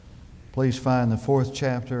Please find the 4th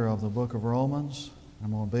chapter of the book of Romans.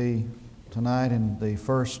 I'm going to be tonight in the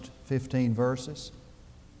first 15 verses.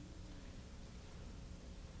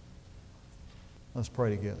 Let's pray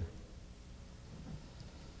together.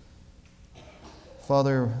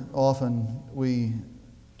 Father, often we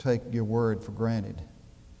take your word for granted,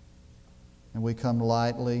 and we come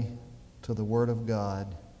lightly to the Word of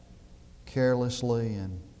God, carelessly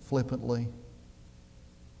and flippantly.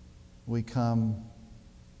 We come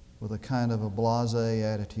with a kind of a blasé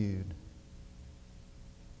attitude.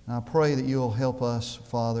 And I pray that you'll help us,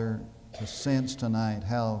 Father, to sense tonight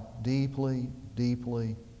how deeply,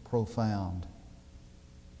 deeply profound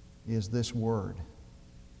is this Word,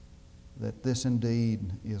 that this indeed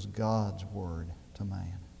is God's Word to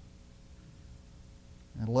man.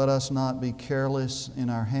 And let us not be careless in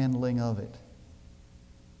our handling of it,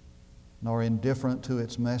 nor indifferent to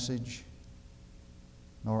its message,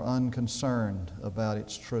 nor unconcerned about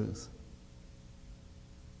its truth.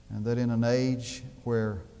 And that in an age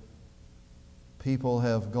where people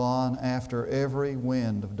have gone after every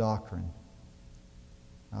wind of doctrine,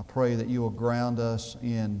 I pray that you will ground us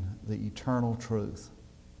in the eternal truth.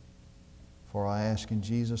 For I ask in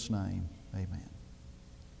Jesus' name, amen.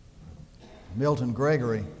 Milton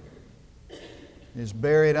Gregory is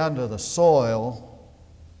buried under the soil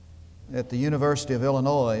at the University of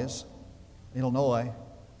Illinois.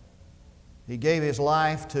 He gave his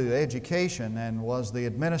life to education and was the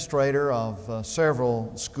administrator of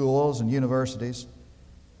several schools and universities.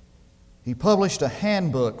 He published a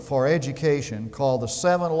handbook for education called The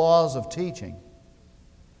 7 Laws of Teaching.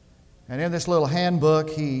 And in this little handbook,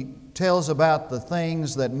 he tells about the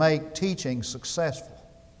things that make teaching successful.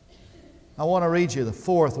 I want to read you the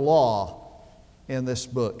 4th law in this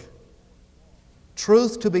book.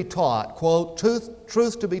 Truth to be taught, quote,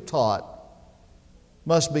 truth to be taught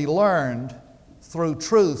must be learned through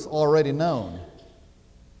truth already known.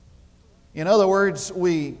 In other words,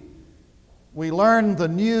 we learn the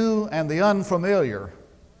new and the unfamiliar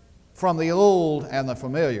from the old and the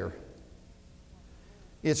familiar.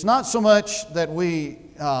 It's not so much that we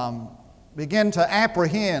begin to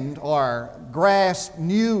apprehend or grasp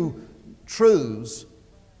new truths,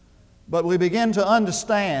 but we begin to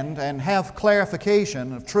understand and have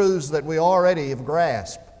clarification of truths that we already have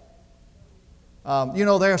grasped.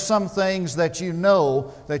 There are some things that you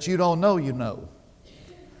know that you don't know you know.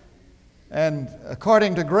 And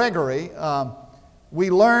according to Gregory, we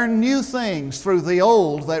learn new things through the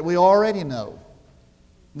old that we already know.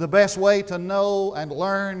 The best way to know and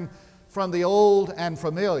learn from the old and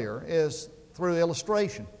familiar is through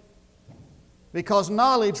illustration. Because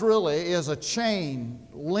knowledge really is a chain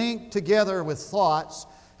linked together with thoughts,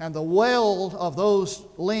 and the weld of those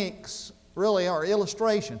links really are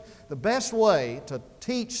illustration. The best way to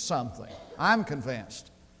teach something, I'm convinced,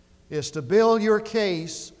 is to build your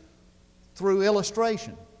case through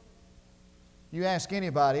illustration. You ask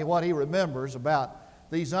anybody what he remembers about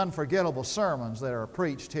these unforgettable sermons that are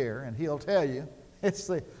preached here, and he'll tell you it's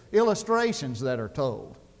the illustrations that are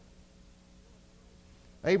told.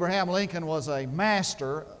 Abraham Lincoln was a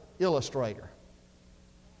master illustrator.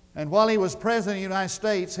 And while he was President of the United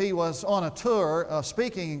States, he was on a tour, a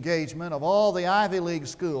speaking engagement of all the Ivy League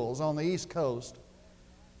schools on the East Coast.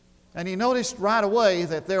 And he noticed right away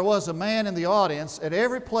that there was a man in the audience. At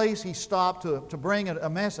every place he stopped to bring an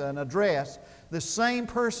address, this same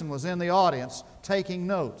person was in the audience taking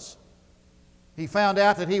notes. He found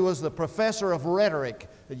out that he was the professor of rhetoric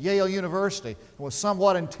at Yale University and was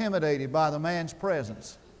somewhat intimidated by the man's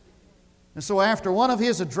presence. And so after one of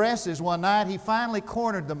his addresses one night, he finally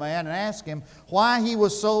cornered the man and asked him why he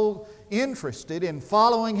was so interested in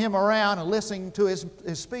following him around and listening to his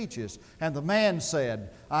speeches. And the man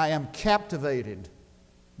said, "I am captivated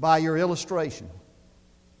by your illustration."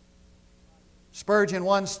 Spurgeon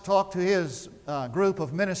once talked to his group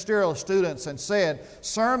of ministerial students and said,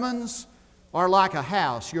 "Sermons are like a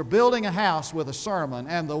house. You're building a house with a sermon,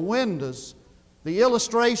 and the windows, the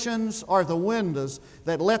illustrations are the windows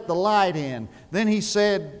that let the light in." Then he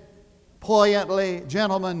said poignantly,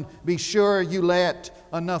 "Gentlemen, be sure you let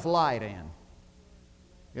enough light in."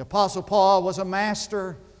 The Apostle Paul was a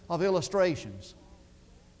master of illustrations.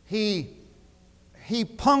 He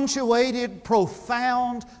punctuated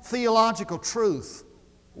profound theological truth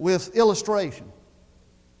with illustration.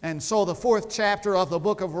 And so the 4th chapter of the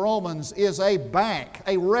book of Romans is a bank,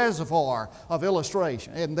 a reservoir of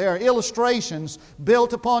illustration. And there are illustrations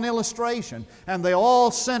built upon illustration, and they all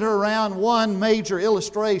center around one major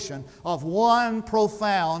illustration of one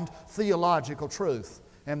profound theological truth.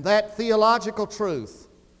 And that theological truth,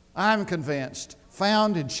 I'm convinced,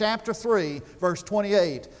 found in chapter 3, verse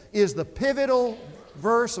 28, is the pivotal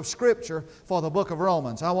verse of Scripture for the book of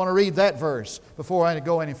Romans. I want to read that verse before I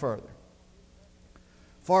go any further.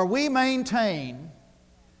 For we maintain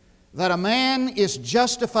that a man is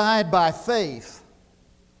justified by faith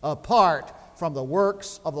apart from the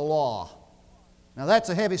works of the law. Now that's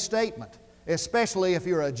a heavy statement, especially if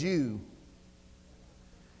you're a Jew.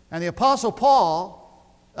 And the Apostle Paul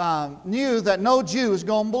knew that no Jew is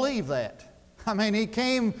going to believe that. I mean, he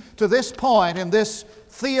came to this point in this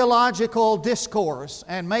theological discourse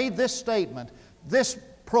and made this statement, this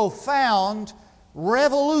profound,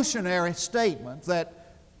 revolutionary statement that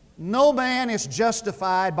no man is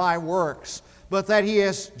justified by works, but that he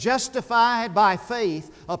is justified by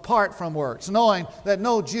faith apart from works, knowing that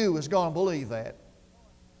no Jew is going to believe that.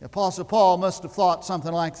 The Apostle Paul must have thought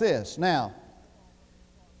something like this. Now,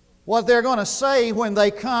 what they're going to say when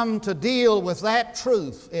they come to deal with that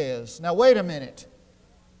truth is, now wait a minute,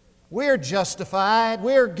 we're justified,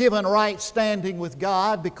 we're given right standing with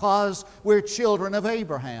God because we're children of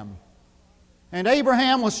Abraham. And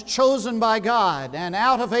Abraham was chosen by God, and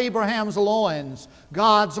out of Abraham's loins,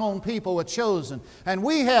 God's own people were chosen. And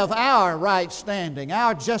we have our right standing,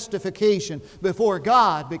 our justification before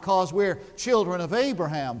God because we're children of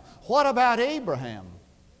Abraham. What about Abraham?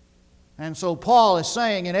 And so Paul is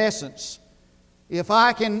saying, in essence, if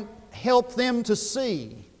I can help them to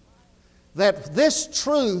see that this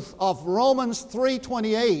truth of Romans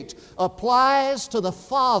 3:28 applies to the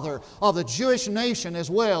father of the Jewish nation as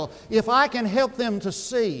well, if I can help them to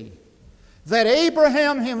see that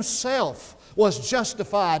Abraham himself was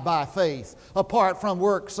justified by faith apart from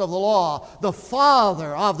works of the law, the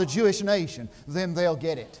father of the Jewish nation, then they'll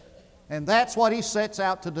get it. And that's what he sets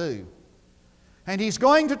out to do. And he's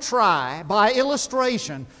going to try, by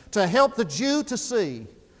illustration, to help the Jew to see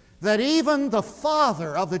that even the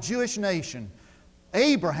father of the Jewish nation,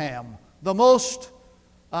 Abraham, the most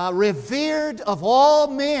revered of all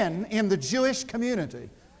men in the Jewish community,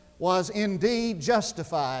 was indeed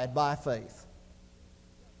justified by faith.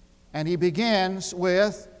 And he begins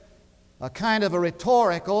with a kind of a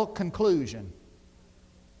rhetorical conclusion.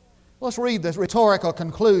 Let's read this rhetorical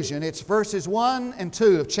conclusion. It's verses 1 and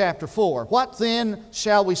 2 of chapter 4. What then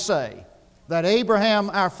shall we say that Abraham,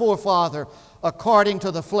 our forefather, according to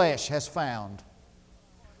the flesh, has found?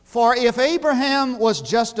 For if Abraham was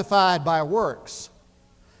justified by works,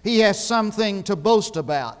 he has something to boast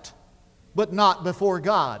about, but not before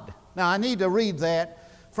God. Now, I need to read that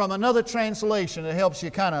from another translation that helps you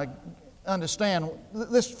kind of understand.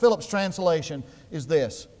 This Phillips translation is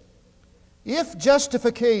this. If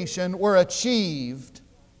justification were achieved,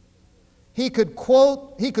 he could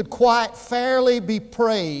quite fairly be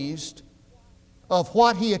praised of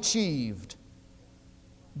what he achieved,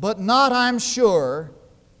 but not, I'm sure,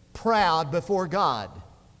 proud before God.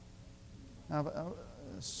 Now,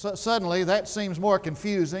 suddenly that seems more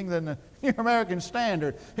confusing than the New American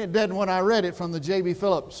Standard. It did when I read it from the J.B.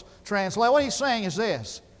 Phillips translation. What he's saying is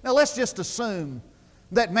this. Now let's just assume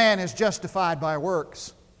that man is justified by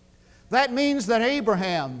works. That means that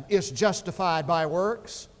Abraham is justified by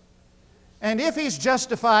works. And if he's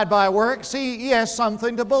justified by works, he has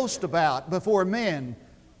something to boast about before men,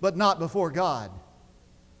 but not before God.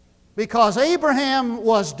 Because Abraham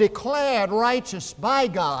was declared righteous by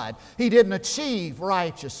God. He didn't achieve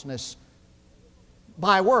righteousness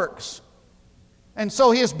by works. And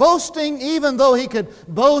so his boasting, even though he could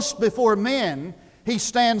boast before men, he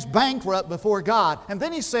stands bankrupt before God. And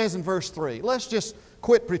then he says in verse 3, let's just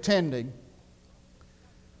quit pretending.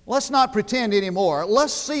 Let's not pretend anymore.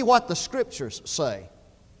 Let's see what the Scriptures say.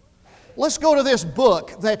 Let's go to this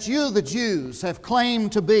book that you, the Jews, have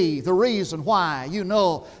claimed to be the reason why you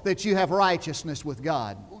know that you have righteousness with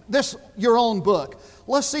God. This, your own book.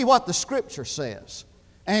 Let's see what the Scripture says.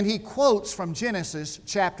 And he quotes from Genesis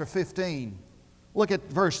chapter 15. Look at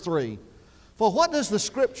verse 3. For what does the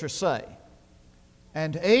Scripture say?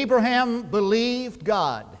 And Abraham believed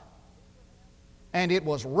God, and it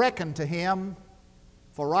was reckoned to him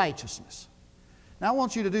for righteousness. Now I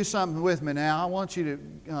want you to do something with me now. I want you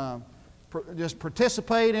to just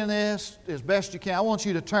participate in this as best you can. I want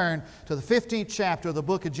you to turn to the 15th chapter of the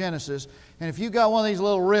book of Genesis. And if you've got one of these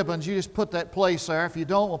little ribbons, you just put that place there. If you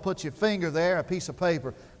don't, we'll put your finger there, a piece of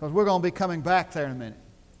paper, because we're going to be coming back there in a minute.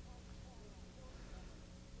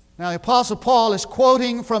 Now the Apostle Paul is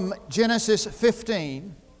quoting from Genesis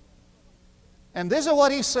 15. And this is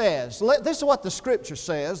what he says. This is what the Scripture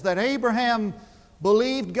says, that Abraham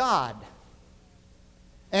believed God,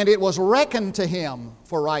 and it was reckoned to him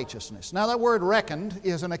for righteousness. Now that word reckoned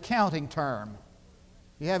is an accounting term.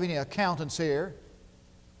 You have any accountants here?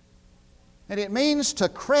 And it means to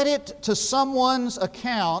credit to someone's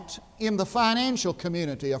account in the financial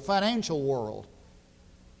community or financial world.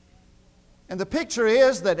 And the picture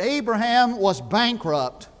is that Abraham was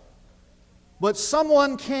bankrupt, but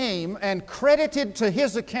someone came and credited to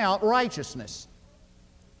his account righteousness.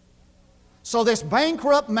 So this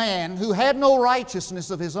bankrupt man who had no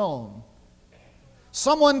righteousness of his own,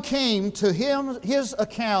 someone came to his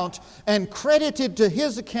account and credited to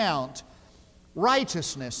his account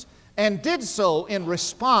righteousness, and did so in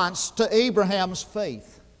response to Abraham's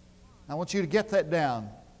faith. I want you to get that down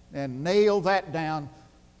and nail that down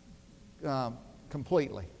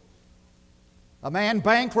completely. A man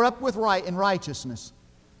bankrupt in righteousness,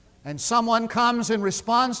 and someone comes in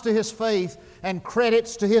response to his faith and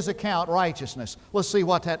credits to his account righteousness. Let's see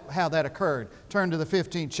how that occurred. Turn to the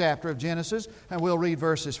 15th chapter of Genesis, and we'll read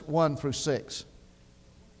verses 1 through 6.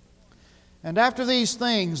 And after these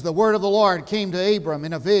things, the word of the Lord came to Abram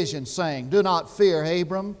in a vision, saying, Do not fear,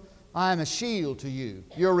 Abram, I am a shield to you.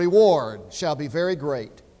 Your reward shall be very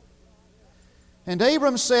great. And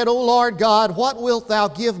Abram said, O Lord God, what wilt thou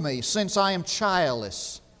give me, since I am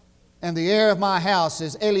childless, and the heir of my house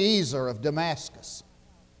is Eliezer of Damascus?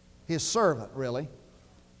 His servant, really.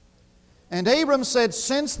 And Abram said,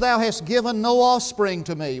 Since thou hast given no offspring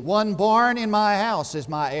to me, one born in my house is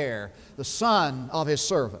my heir, the son of his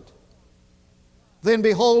servant. Then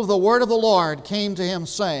behold, the word of the Lord came to him,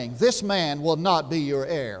 saying, This man will not be your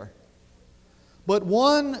heir, but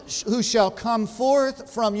one who shall come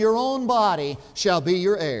forth from your own body shall be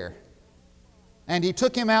your heir. And he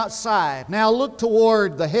took him outside. Now look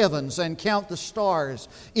toward the heavens and count the stars,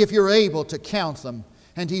 if you're able to count them.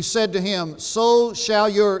 And he said to him, So shall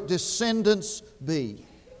your descendants be.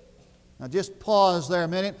 Now just pause there a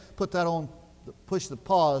minute. Push the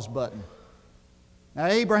pause button. Now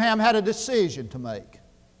Abraham had a decision to make.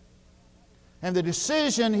 And the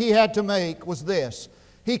decision he had to make was this.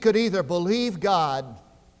 He could either believe God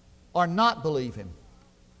or not believe Him.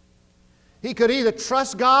 He could either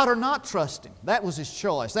trust God or not trust Him. That was his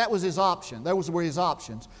choice. That was his option. Those were his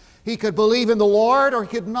options. He could believe in the Lord or he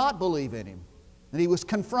could not believe in Him. And he was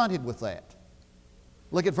confronted with that.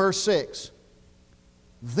 Look at verse 6.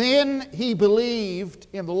 Then he believed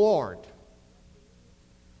in the Lord,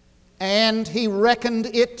 and He reckoned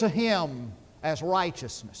it to him as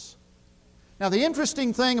righteousness. Now the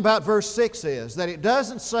interesting thing about verse 6 is that it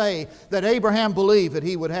doesn't say that Abraham believed that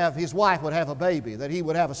his wife would have a baby, that he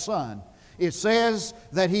would have a son. It says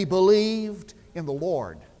that he believed in the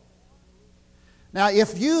Lord. Now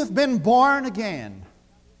if you've been born again,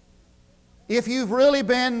 if you've really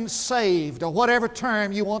been saved, or whatever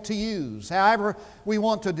term you want to use, however we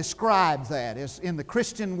want to describe that as in the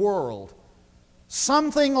Christian world,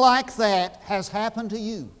 something like that has happened to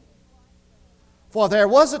you. For there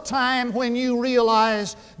was a time when you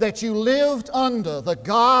realized that you lived under the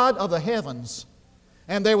God of the heavens,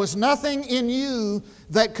 and there was nothing in you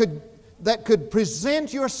that could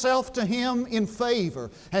present yourself to Him in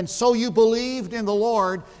favor. And so you believed in the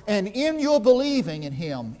Lord, and in your believing in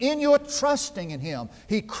Him, in your trusting in Him,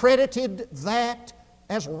 He credited that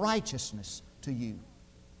as righteousness to you.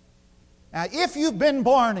 Now, if you've been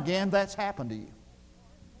born again, that's happened to you.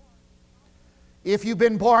 If you've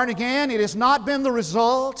been born again, it has not been the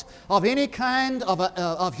result of any kind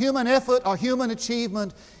of human effort or human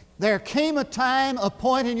achievement. There came a time, a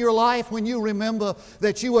point in your life when you remember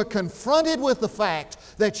that you were confronted with the fact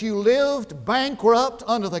that you lived bankrupt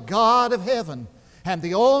under the God of heaven. And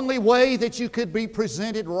the only way that you could be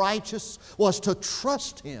presented righteous was to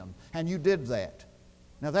trust Him. And you did that.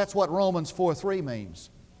 Now that's what Romans 4:3 means.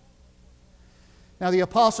 Now the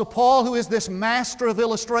Apostle Paul, who is this master of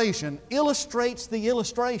illustration, illustrates the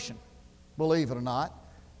illustration, believe it or not,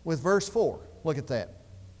 with verse 4. Look at that.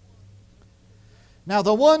 Now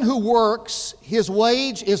the one who works, his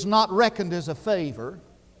wage is not reckoned as a favor,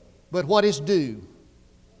 but what is due.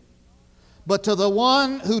 But to the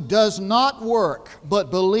one who does not work,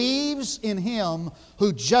 but believes in Him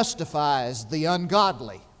who justifies the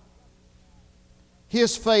ungodly,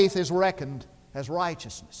 his faith is reckoned as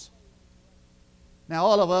righteousness. Now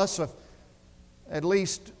all of us have, at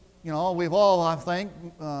least, we've all, I think,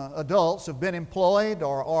 adults have been employed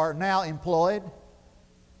or are now employed.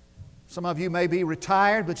 Some of you may be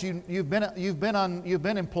retired, but you've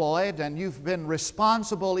been employed, and you've been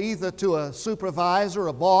responsible either to a supervisor,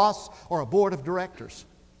 a boss, or a board of directors.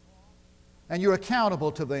 And you're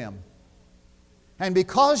accountable to them. And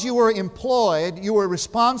because you were employed, you were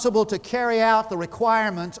responsible to carry out the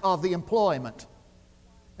requirements of the employment.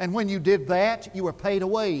 And when you did that, you were paid a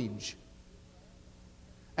wage.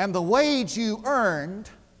 And the wage you earned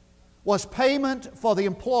was payment for the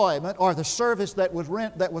employment or the service that was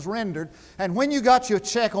rendered. And when you got your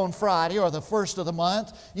check on Friday or the first of the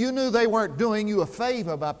month, you knew they weren't doing you a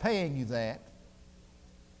favor by paying you that.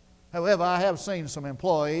 However, I have seen some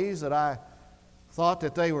employees that I thought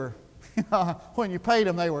that they were, when you paid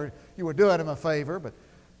them, you were doing them a favor. But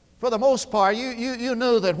for the most part, you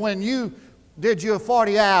knew that when you did your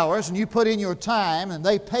 40 hours and you put in your time and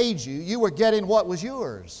they paid you, you were getting what was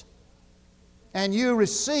yours. And you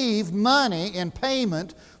received money in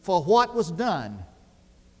payment for what was done.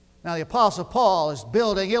 Now, the Apostle Paul is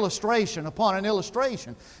building illustration upon an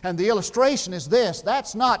illustration. And the illustration is this: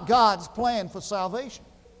 that's not God's plan for salvation.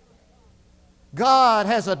 God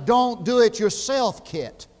has a don't-do-it-yourself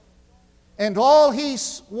kit. And all He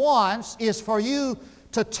wants is for you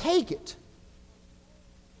to take it.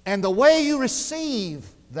 And the way you receive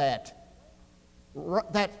that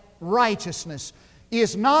righteousness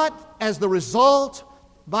is not as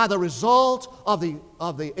by the result of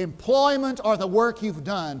the employment or the work you've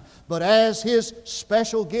done, but as His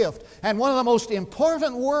special gift. And one of the most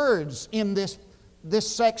important words in this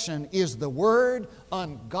section is the word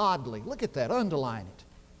ungodly. Look at that, underline it.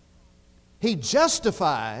 He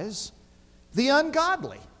justifies the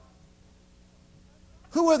ungodly.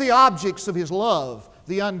 Who are the objects of His love?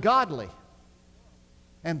 The ungodly.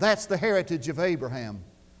 And that's the heritage of Abraham.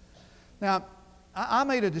 Now, I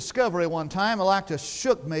made a discovery one time that like to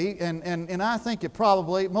shook me, and I think it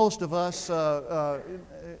probably, most of us, have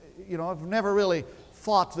never really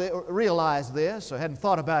realized this, or hadn't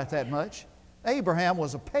thought about it that much. Abraham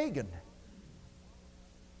was a pagan.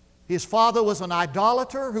 His father was an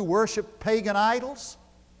idolater who worshiped pagan idols.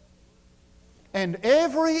 And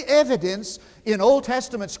every evidence in Old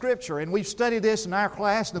Testament Scripture, and we've studied this in our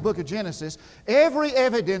class in the book of Genesis, every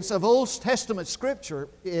evidence of Old Testament Scripture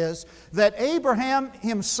is that Abraham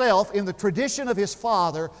himself, in the tradition of his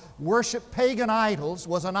father, worshiped pagan idols,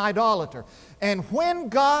 was an idolater. And when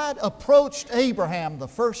God approached Abraham the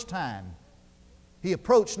first time, He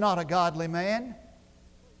approached not a godly man.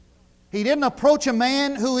 He didn't approach a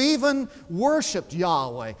man who even worshiped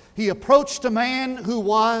Yahweh. He approached a man who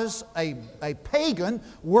was a pagan,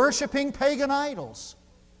 worshiping pagan idols.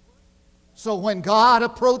 So when God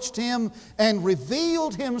approached him and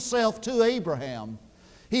revealed Himself to Abraham,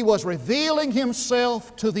 He was revealing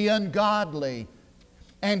Himself to the ungodly.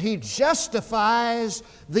 And He justifies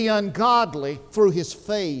the ungodly through His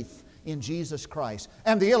faith in Jesus Christ.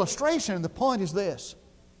 And the illustration and the point is this: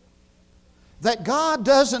 that God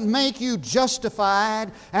doesn't make you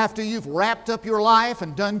justified after you've wrapped up your life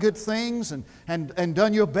and done good things and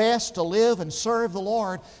done your best to live and serve the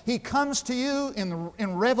Lord. He comes to you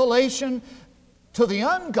in revelation to the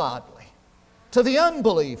ungodly, to the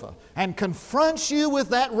unbeliever, and confronts you with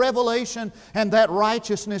that revelation, and that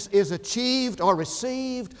righteousness is achieved or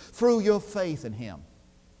received through your faith in Him.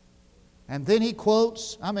 And then he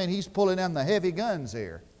quotes, he's pulling in the heavy guns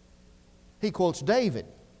here. He quotes David.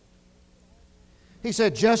 He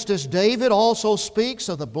said, just as David also speaks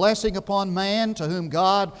of the blessing upon man to whom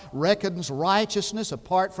God reckons righteousness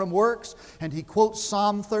apart from works, and he quotes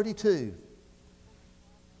Psalm 32.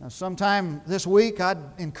 Now, sometime this week, I'd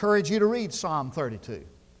encourage you to read Psalm 32.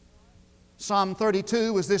 Psalm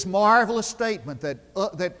 32 was this marvelous statement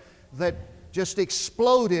that just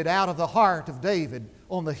exploded out of the heart of David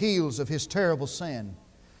on the heels of his terrible sin.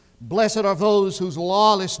 Blessed are those whose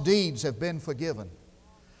lawless deeds have been forgiven.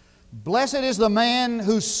 Blessed is the man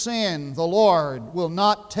whose sin the Lord will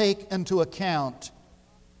not take into account.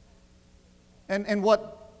 And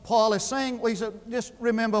what Paul is saying, he said, just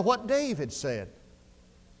remember what David said.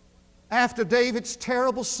 After David's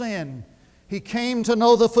terrible sin, he came to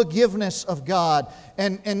know the forgiveness of God.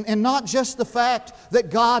 And not just the fact that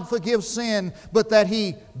God forgives sin, but that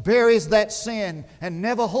He buries that sin and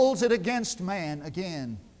never holds it against man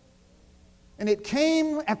again. And it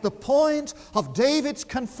came at the point of David's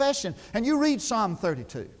confession. And you read Psalm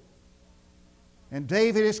 32. And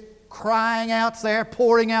David is crying out there,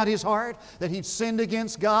 pouring out his heart that he'd sinned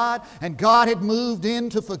against God. And God had moved in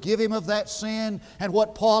to forgive him of that sin. And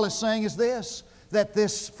what Paul is saying is this: that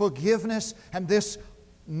this forgiveness and this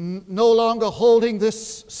no longer holding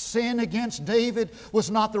this sin against David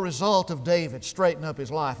was not the result of David straightening up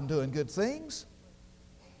his life and doing good things.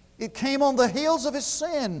 It came on the heels of his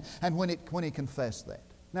sin, and when he confessed that.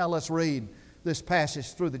 Now let's read this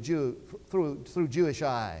passage through Jewish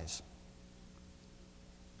eyes.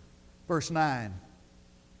 Verse 9.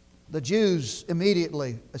 The Jews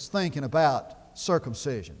immediately is thinking about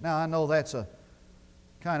circumcision. Now I know that's a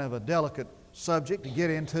kind of a delicate subject to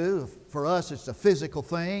get into. For us, it's a physical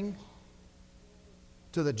thing.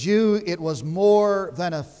 To the Jew, it was more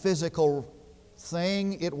than a physical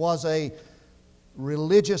thing. It was a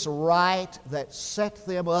religious rite that set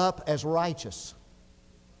them up as righteous.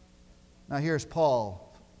 Now here's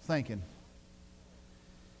Paul thinking,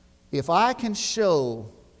 if I can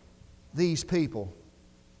show these people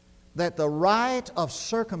that the rite of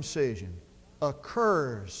circumcision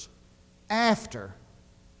occurs after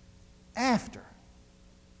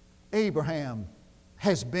Abraham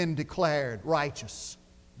has been declared righteous.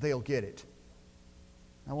 They'll get it.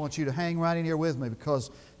 I want you to hang right in here with me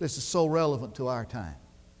because this is so relevant to our time.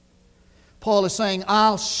 Paul is saying,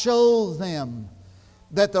 I'll show them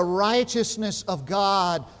that the righteousness of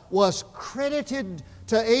God was credited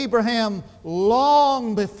to Abraham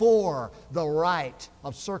long before the rite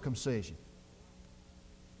of circumcision.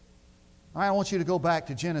 All right, I want you to go back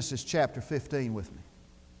to Genesis chapter 15 with me.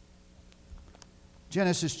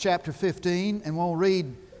 Genesis chapter 15, and we'll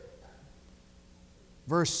read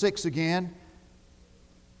verse 6 again.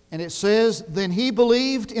 And it says, Then he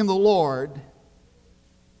believed in the Lord,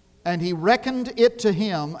 and he reckoned it to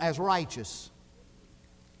him as righteous.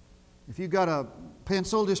 If you've got a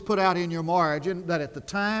pencil, just put out in your margin that at the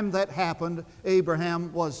time that happened,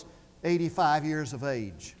 Abraham was 85 years of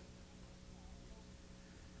age.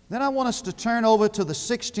 Then I want us to turn over to the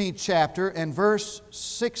 16th chapter and verse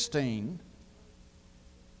 16.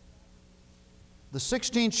 The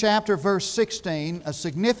 16th chapter, verse 16, a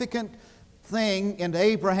significant thing in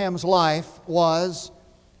Abraham's life was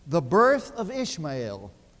the birth of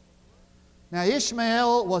Ishmael. Now,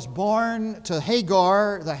 Ishmael was born to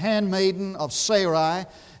Hagar, the handmaiden of Sarai,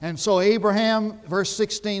 and so Abraham, verse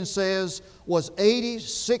 16 says, was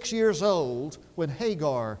 86 years old when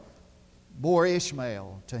Hagar bore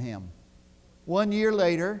Ishmael to him. 1 year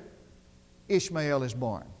later, Ishmael is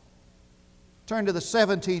born. Turn to the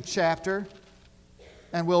 17th chapter,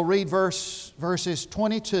 and we'll read verses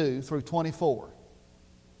 22 through 24.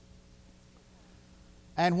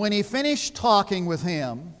 And when he finished talking with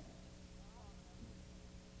him,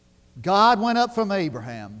 God went up from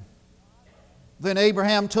Abraham. Then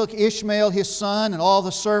Abraham took Ishmael his son, and all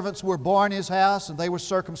the servants were born in his house, and they were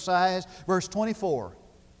circumcised. Verse 24.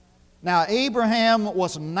 Now Abraham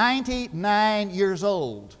was 99 years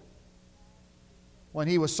old when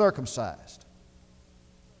he was circumcised.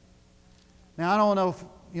 Now I don't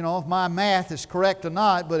know if my math is correct or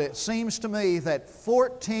not, but it seems to me that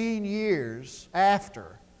 14 years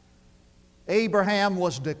after Abraham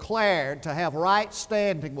was declared to have right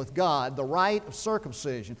standing with God, the rite of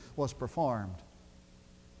circumcision was performed.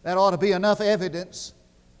 That ought to be enough evidence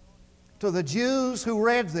to the Jews who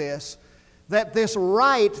read this that this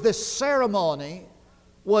rite, this ceremony,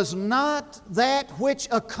 was not that which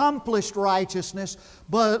accomplished righteousness,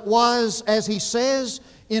 but was, as he says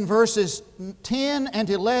in verses 10 and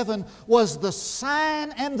 11, was the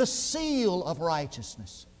sign and the seal of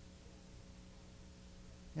righteousness.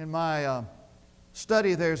 In my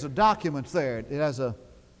study, there's a document there. It has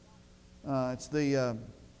it's the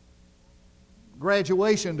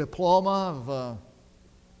graduation diploma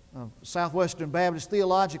of Southwestern Baptist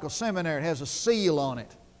Theological Seminary. It has a seal on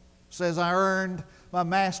it. It says, I earned my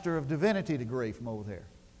Master of Divinity degree from over there.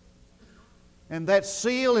 And that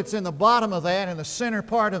seal, it's in the bottom of that, and the center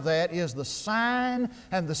part of that is the sign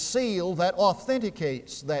and the seal that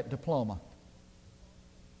authenticates that diploma.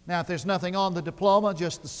 Now, if there's nothing on the diploma,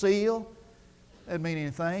 just the seal, that doesn't mean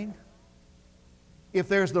anything. If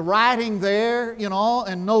there's the writing there,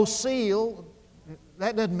 and no seal,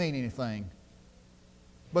 that doesn't mean anything.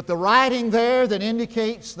 But the writing there that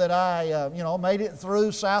indicates that I, made it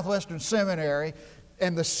through Southwestern Seminary,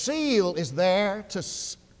 and the seal is there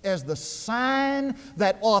as the sign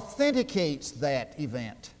that authenticates that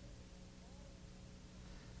event.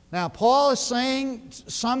 Now, Paul is saying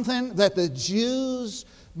something that the Jews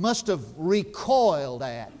must have recoiled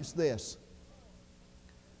at. It's this.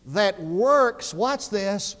 That works, watch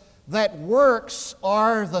this, that works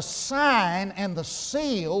are the sign and the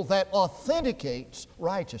seal that authenticates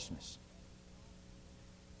righteousness,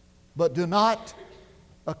 but do not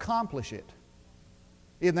accomplish it.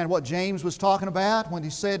 Isn't that what James was talking about when he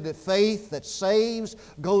said that faith that saves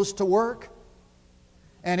goes to work?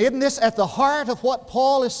 And isn't this at the heart of what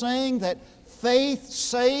Paul is saying, that faith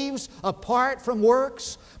saves apart from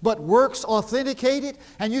works, but works authenticate it?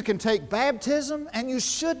 And you can take baptism, and you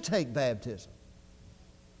should take baptism.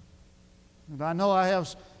 And I know I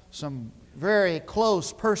have some very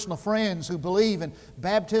close personal friends who believe in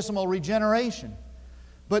baptismal regeneration.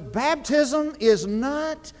 But baptism is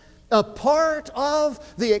not a part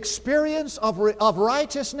of the experience of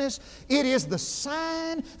righteousness. It is the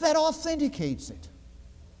sign that authenticates it.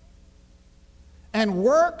 And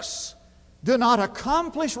works do not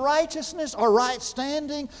accomplish righteousness or right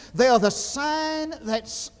standing. They are the sign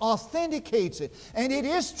that authenticates it. And it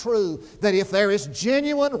is true that if there is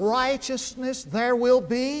genuine righteousness, there will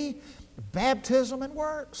be baptism and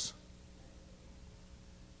works.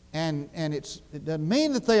 And it doesn't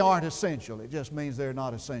mean that they aren't essential. It just means they're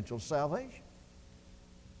not essential to salvation.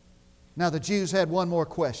 Now the Jews had one more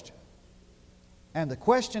question. And the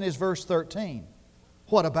question is verse 13.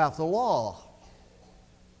 What about the law?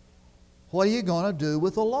 What are you going to do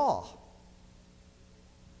with the law?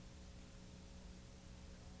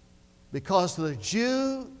 Because the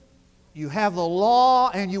Jew, you have the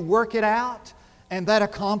law and you work it out, and that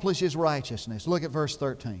accomplishes righteousness. Look at verse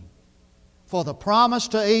 13. For the promise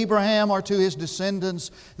to Abraham or to his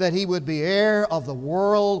descendants that he would be heir of the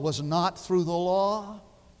world was not through the law,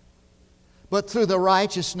 but through the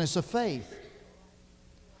righteousness of faith.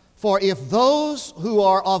 For if those who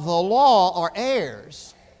are of the law are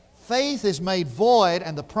heirs, faith is made void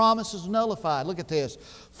and the promise is nullified. Look at this.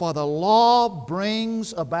 For the law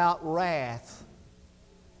brings about wrath.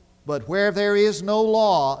 But where there is no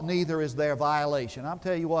law, neither is there violation. I'll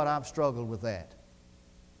tell you what, I've struggled with that.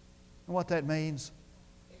 And what that means?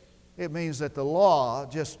 It means that the law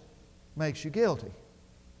just makes you guilty.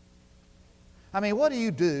 I mean, what do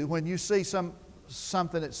you do when you see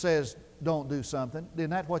something that says don't do something?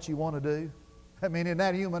 Isn't that what you want to do? I mean, isn't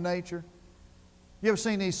that human nature? You ever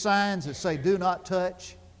seen these signs that say do not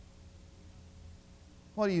touch?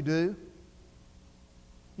 What do?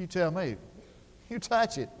 You tell me. You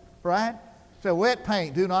touch it, right? So wet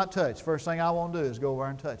paint, do not touch. First thing I want to do is go over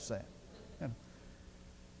and touch that.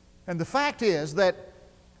 And the fact is that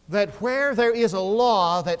where there is a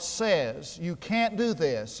law that says you can't do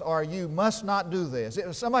this or you must not do this.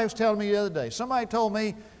 Somebody was telling me the other day, somebody told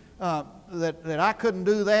me that I couldn't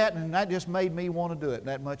do that, and that just made me want to do it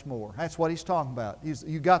that much more. That's what he's talking about.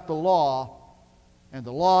 You got the law, and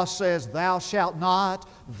the law says thou shalt not,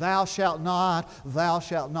 thou shalt not, thou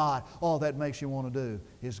shalt not. All that makes you want to do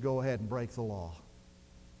is go ahead and break the law.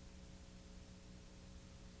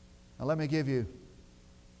 Now let me give you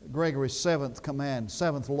Gregory's seventh command,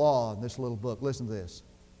 seventh law in this little book. Listen to this.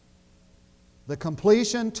 The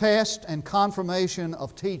completion, test, and confirmation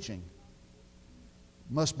of teaching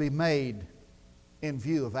must be made in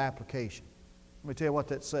view of application. Let me tell you what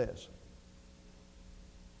that says.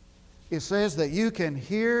 It says that you can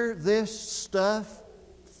hear this stuff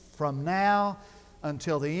from now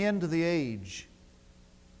until the end of the age,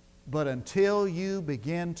 but until you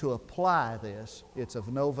begin to apply this, it's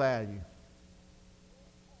of no value.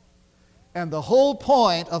 And the whole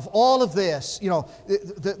point of all of this,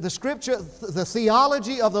 the Scripture, the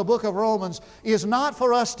theology of the book of Romans is not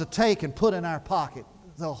for us to take and put in our pocket.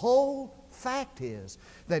 The whole fact is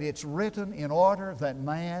that it's written in order that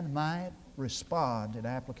man might respond in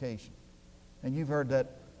application. And you've heard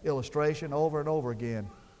that illustration over and over again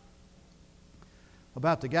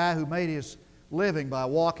about the guy who made his living by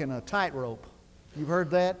walking a tightrope. You've heard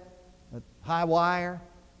that? A high wire.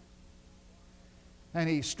 And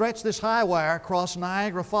he stretched this high wire across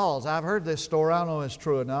Niagara Falls. I've heard this story. I don't know if it's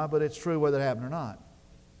true or not, but it's true whether it happened or not.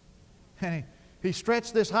 And he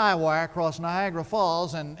stretched this high wire across Niagara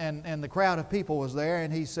Falls, and the crowd of people was there,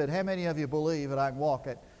 and he said, how many of you believe that I can walk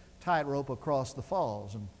that tightrope across the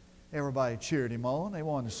falls? And everybody cheered him on. They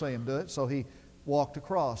wanted to see him do it, so he walked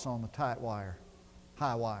across on the high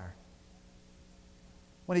wire.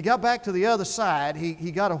 When he got back to the other side,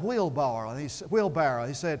 he got a wheelbarrow. He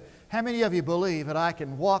said, how many of you believe that I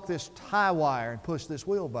can walk this high wire and push this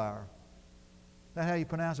wheelbarrow? Is that how you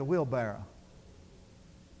pronounce a wheelbarrow?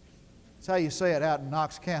 That's how you say it out in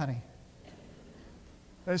Knox County.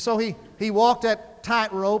 And so he walked that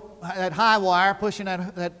tightrope, that high wire, pushing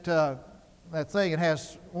that thing that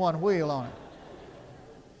has one wheel on it.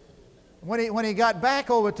 When he got back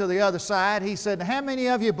over to the other side, he said, how many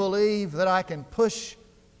of you believe that I can push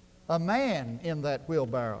a man in that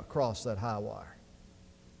wheelbarrow across that high wire?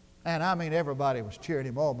 And I mean, everybody was cheering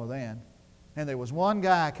him on then. And there was one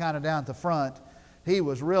guy kind of down at the front. He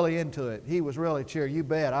was really into it. He was really cheering. You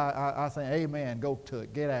bet. I think, amen, go to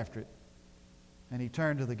it. Get after it. And he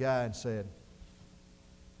turned to the guy and said,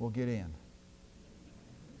 well, get in.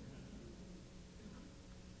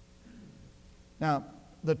 Now,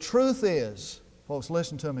 the truth is, folks,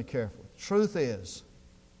 listen to me carefully. Truth is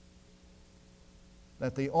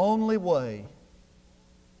that the only way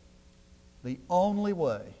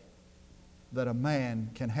that a man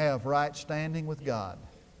can have right standing with God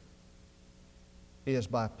is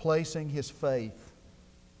by placing his faith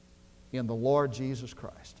in the Lord Jesus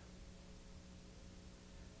Christ.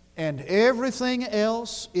 And everything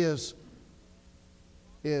else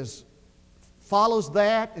follows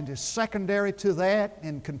that and is secondary to that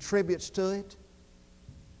and contributes to it.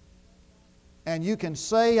 And you can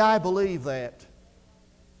say, I believe that.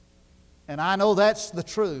 And I know that's the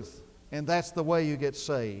truth, and that's the way you get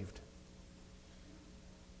saved.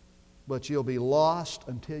 but you'll be lost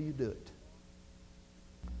until you do it.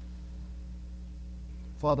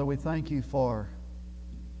 Father, we thank you for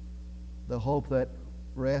the hope that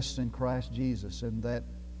rests in Christ Jesus, and that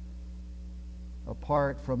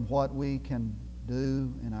apart from what we can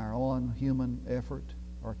do in our own human effort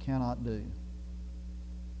or cannot do,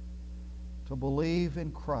 to believe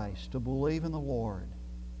in Christ, to believe in the Lord,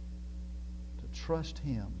 to trust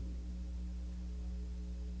Him,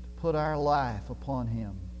 to put our life upon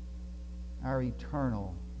Him, our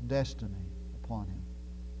eternal destiny upon Him,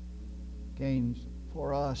 gains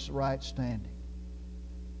for us right standing.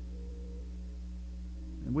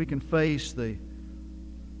 And we can face the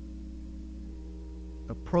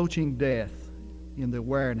approaching death in the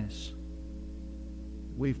awareness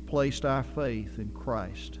we've placed our faith in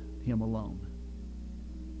Christ, Him alone.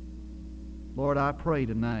 Lord, I pray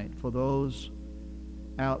tonight for those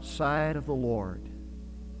outside of the Lord,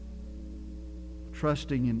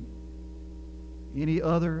 trusting in any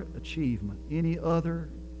other achievement, any other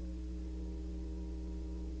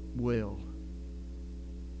will.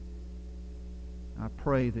 I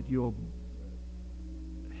pray that you'll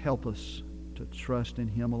help us to trust in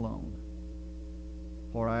Him alone.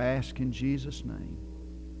 For I ask in Jesus' name,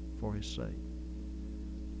 for His sake.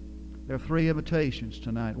 There are 3 invitations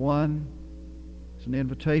tonight. One is an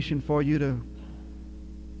invitation for you to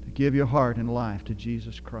give your heart and life to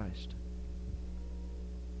Jesus Christ.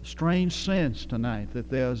 A strange sense tonight that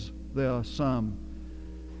there are some,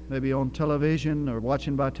 maybe on television or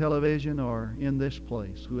watching by television or in this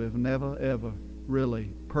place, who have never ever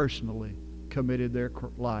really personally committed their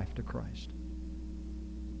life to Christ.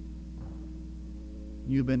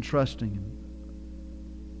 You've been trusting in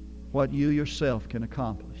what you yourself can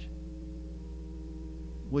accomplish.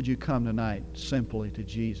 Would you come tonight simply to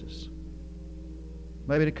Jesus?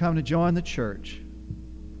 Maybe to come to join the church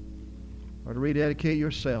or to rededicate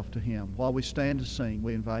yourself to Him. While we stand to sing,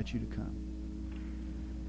 we invite you to come.